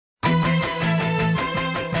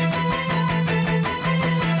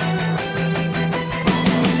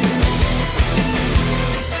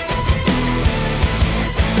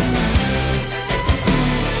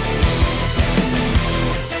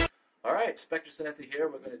Spectre Senence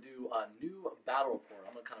here. We're going to do a new battle report.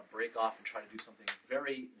 I'm going to kind of break off and try to do something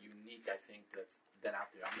very unique, I think, that's been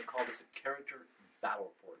out there. I'm going to call this a character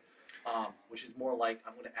battle report, which is more like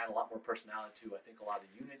I'm going to add a lot more personality to, I think, a lot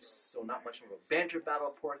of the units. So not much of a banter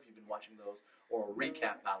battle report, if you've been watching those, or a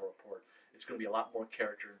recap battle report. It's going to be a lot more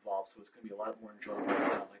character involved, so it's going to be a lot more enjoyable,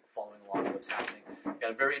 kind of like following along what's happening. We've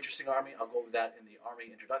got a very interesting army. I'll go over that in the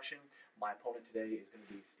army introduction. My opponent today is going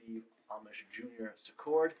to be Steve Amish Jr.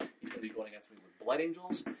 Secord. He's going to be going against me with Blood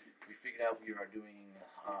Angels. We figured out we are doing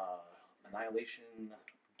Annihilation,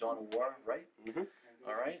 Dawn of War, right? Mm-hmm.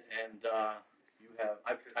 All right, and you have.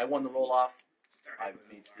 I won the roll off. I've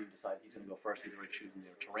made Steve decide he's going to go first. He's already choosing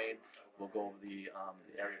the terrain. We'll go over the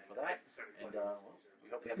area for that, and we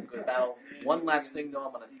hope we have a good battle. One last thing, though,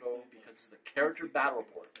 I'm going to throw, because this is a character battle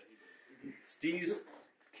report. Steve's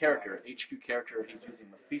character, HQ character, he's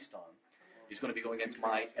using Mephiston. He's going to be going against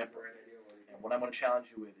my Emperor. And what I'm going to challenge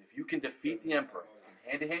you with, if you can defeat the Emperor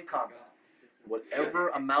in hand-to-hand combat, whatever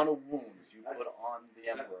amount of wounds you put on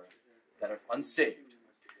the Emperor that are unsaved,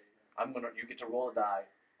 you get to roll a die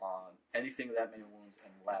on anything of that many wounds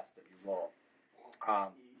and less that you roll.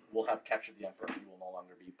 We'll have captured the Emperor. He will no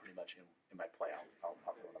longer be pretty much in my play. I'll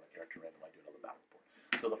throw another character in and I do another battle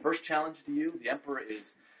report. So the first challenge to you, the Emperor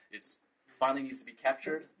finally needs to be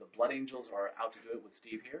captured. The Blood Angels are out to do it with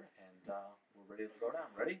Steve here, and we're ready to throw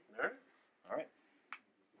down. Ready? All right. All right.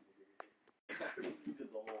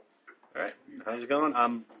 All right. How's it going?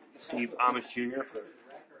 I'm Steve Amish Jr. for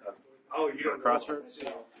Crossroads.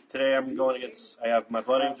 Today I'm going against, I have my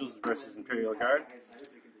Blood Angels versus Imperial Guard.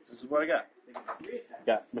 This is what I got.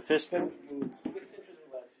 Got Mephiston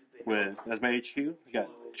as my HQ. We got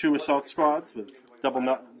 2 assault squads with double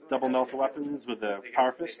melta weapons with a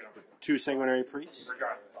power fist, with 2 sanguinary priests.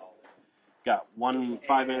 Got 1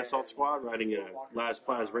 5-man assault squad riding a Las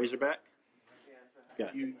Plaz Razorback.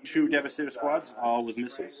 Got 2 Devastator squads, all with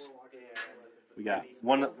missiles. We got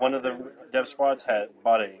one of the Dev squads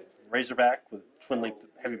bought a Razorback with twin-linked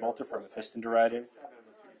heavy bolter for Mephiston to ride in.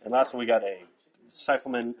 And lastly, we got a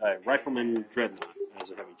Rifleman Dreadnought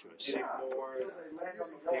as a heavy choice.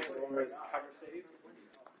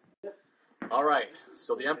 All right,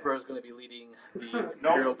 so the Emperor is going to be leading the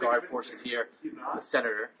Imperial Guard forces here, the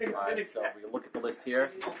Senator. All right, so we look at the list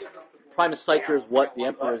here. Primus Psyker is what the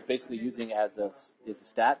Emperor is basically using as a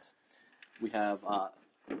stat. We have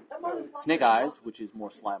Snake Eyes, which is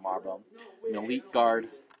more Slime Marble, an Elite Guard,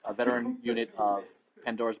 a veteran unit of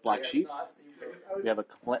Pandora's Black Sheep. We have a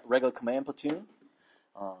regular command platoon.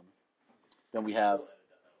 Then we have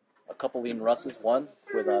a couple Lean Russes, one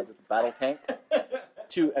with a battle tank,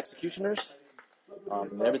 2 executioners.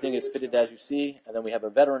 And everything is fitted as you see. And then we have a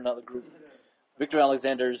veteran other group, Victor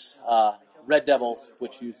Alexander's Red Devils,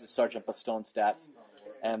 which uses Sergeant Bastone stats.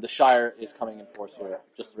 And the Shire is coming in force here,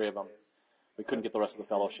 just 3 of them. We couldn't get the rest of the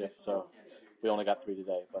fellowship, so we only got 3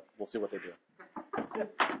 today, but we'll see what they do.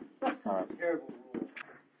 All right.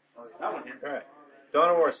 All right. Dawn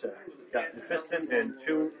of War set. Got Mephiston and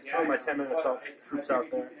 2 of my 10-man assault troops out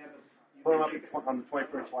there. Put them up on the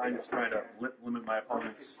 21st line, just trying to limit my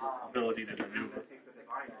opponent's ability to maneuver.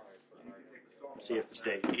 So you have to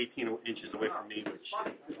stay 18 inches away from me, which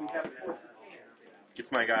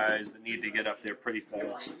gets my guys that need to get up there pretty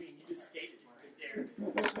fast.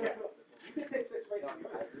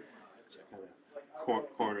 So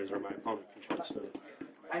corners where my opponent can put stuff.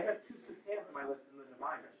 I have 2 Satans on my list in the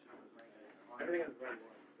Divine. Everything is ready.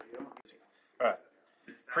 Alright.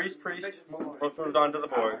 Priest, both moved on to the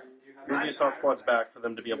board. Move the assault squads back for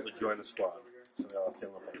them to be able to join the squad. So they all feel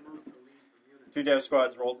okay. 2 Dev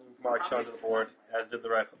squads marched onto the board, as did the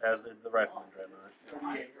Rifleman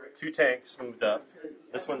Dreadnought. 2 tanks moved up.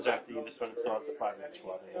 This one's empty, this one still has the 5-man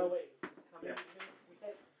squad in it.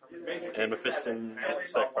 And Mephiston is the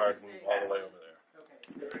sec guard, moved all the way over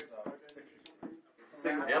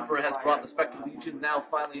there. The Emperor has brought the Spectre Legion now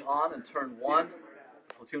finally on in turn 1.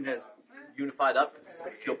 The platoon has unified up because it's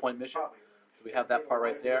a kill point mission. So we have that part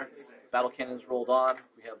right there. Battle cannons rolled on.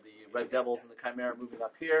 We have the Red Devils and the Chimera moving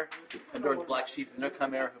up here. Pandora's Black Sheep and their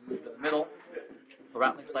Chimera have moved in the middle. The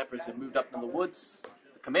Rattling Snipers have moved up in the woods.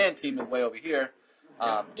 The command team is way over here.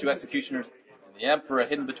 2 executioners and the Emperor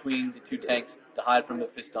hidden between the 2 tanks to hide from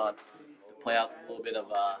Mephiston, to play out a little bit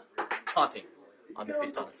of taunting on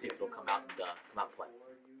Mephiston and see if it'll come out and play.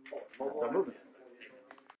 That's our movement.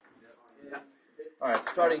 All right,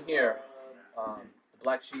 starting here, the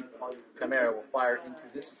Black Sheep Chimera will fire into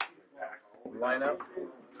this lineup.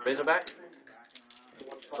 Razorback.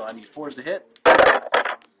 So I need 4s to hit.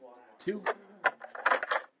 2.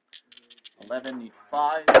 11, need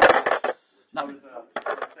 5. Nothing.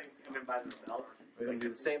 We're going to do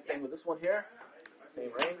the same thing with this one here.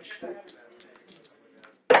 Same range.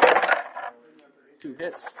 2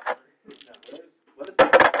 hits,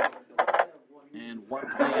 and 1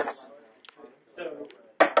 glance.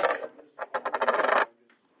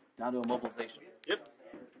 Down to immobilization. Yep.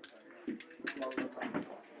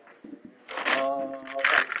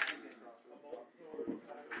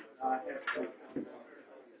 Alright.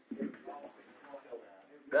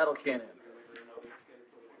 Battle cannon.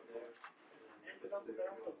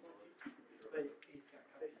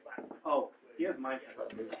 Oh, he has my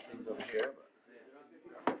Move some things over here.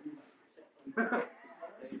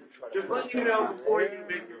 But Just let you know before you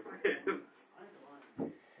make your friends. I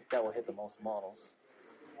think that will hit the most models.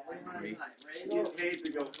 3. He's paid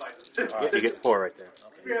to go fight. Yep, you get 4 right there.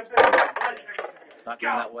 It's not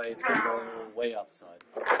going that way. It's going to go way out the side.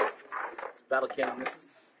 Battle cannon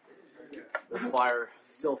misses. We'll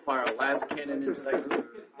still fire a last cannon into that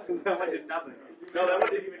group. That one did nothing. No, that one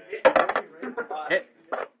didn't even hit. Hit.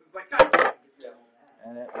 It's like, God.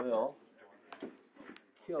 And it will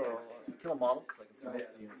kill a model, because I can see most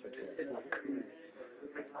of the units right there.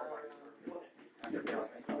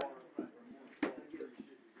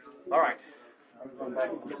 Alright. I'm going back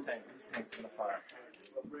to this tank. This tank's going to fire.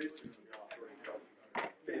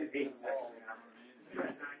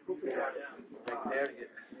 Right there to get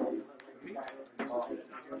 3. A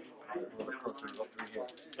little bit closer to go through here.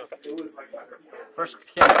 First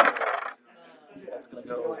cannon. That's going to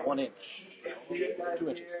go 1 inch. 2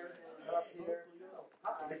 inches.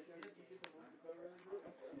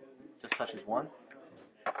 Just touches 1.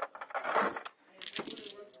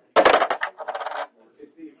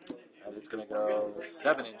 And it's going to go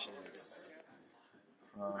 7 inches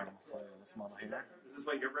from this model here. Is this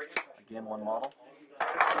what you're breaking? Again, 1 model.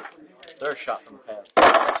 Third shot from the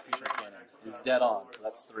executioner cannon is dead on, so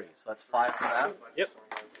that's 3. So that's 5 from that. Yep.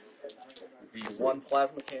 The 1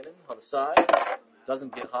 plasma cannon on the side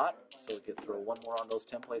doesn't get hot, so we can throw 1 more on those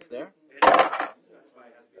templates there.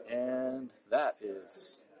 And that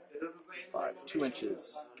is 2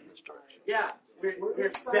 inches in this direction. Yeah,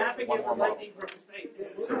 we're snapping One it more with model. lightning from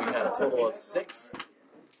space. So we had a total of 6.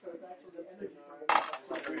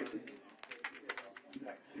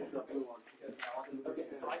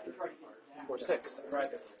 For 6.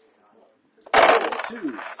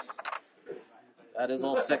 2s. That is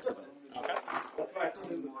all 6 of them.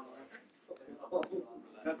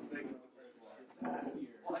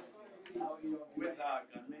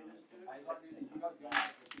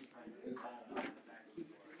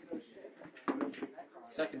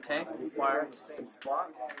 Second tank will fire in the same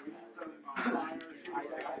spot. I'm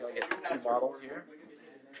going to get 2 models here.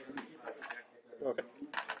 Okay.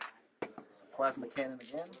 Plasma cannon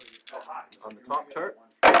again on the top turret.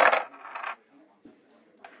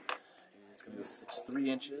 It's going to go 3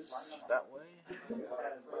 inches that way.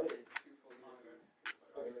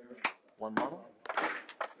 1 model.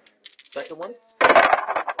 Second one.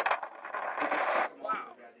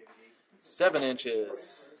 7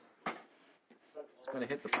 inches. It's going to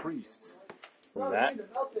hit the priest. From that.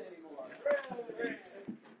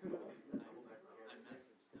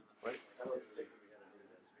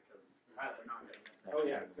 Oh,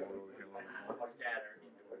 yeah.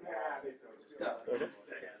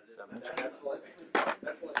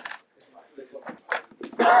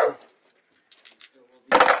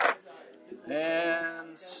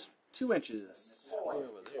 And 2 inches. Way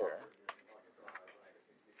over there.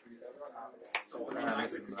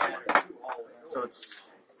 So it's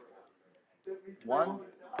 1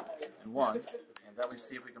 and 1, and then we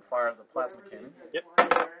see if we can fire the plasma cannon. Yep.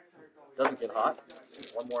 Doesn't get hot. So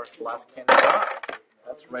 1 more blast cannon shot.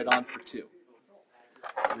 That's right on for 2.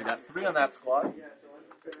 So we got 3 on that squad.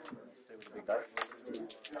 Stay with the big dice.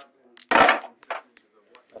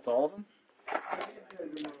 That's all of them.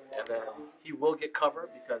 And then he will get cover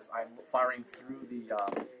because I'm firing through the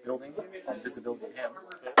building on visibility to him.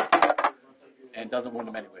 And doesn't wound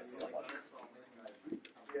him anyways. So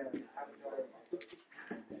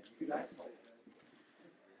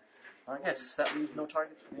I guess that leaves no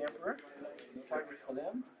targets for the Emperor. No targets for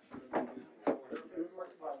them.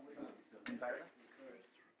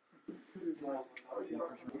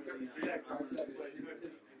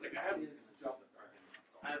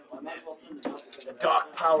 The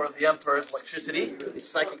dark power of the Emperor's electricity, the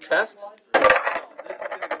psychic test.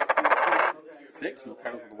 6, no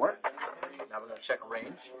panels of the work. Now we're going to check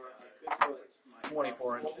range.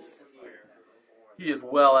 24 inches. He is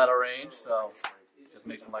well out of range, so just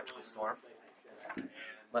makes an electrical storm.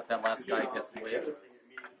 Let that last guy guess live.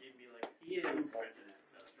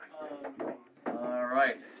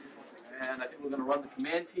 Alright. And I think we're going to run the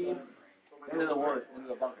command team into the wood, into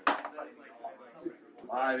the bunker.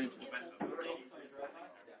 5 inches.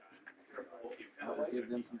 That way. give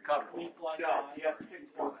them some cover. No, he has to pick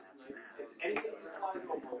one. If anything flies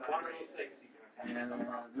over 106, And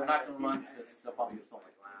they're not going to run to the puppy or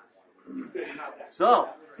something. So,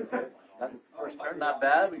 that was the first turn. Not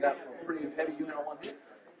bad. We got a pretty heavy unit on one hit.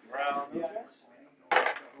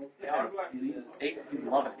 He's 8. He's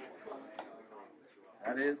loving it.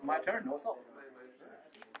 That is my turn. No assault.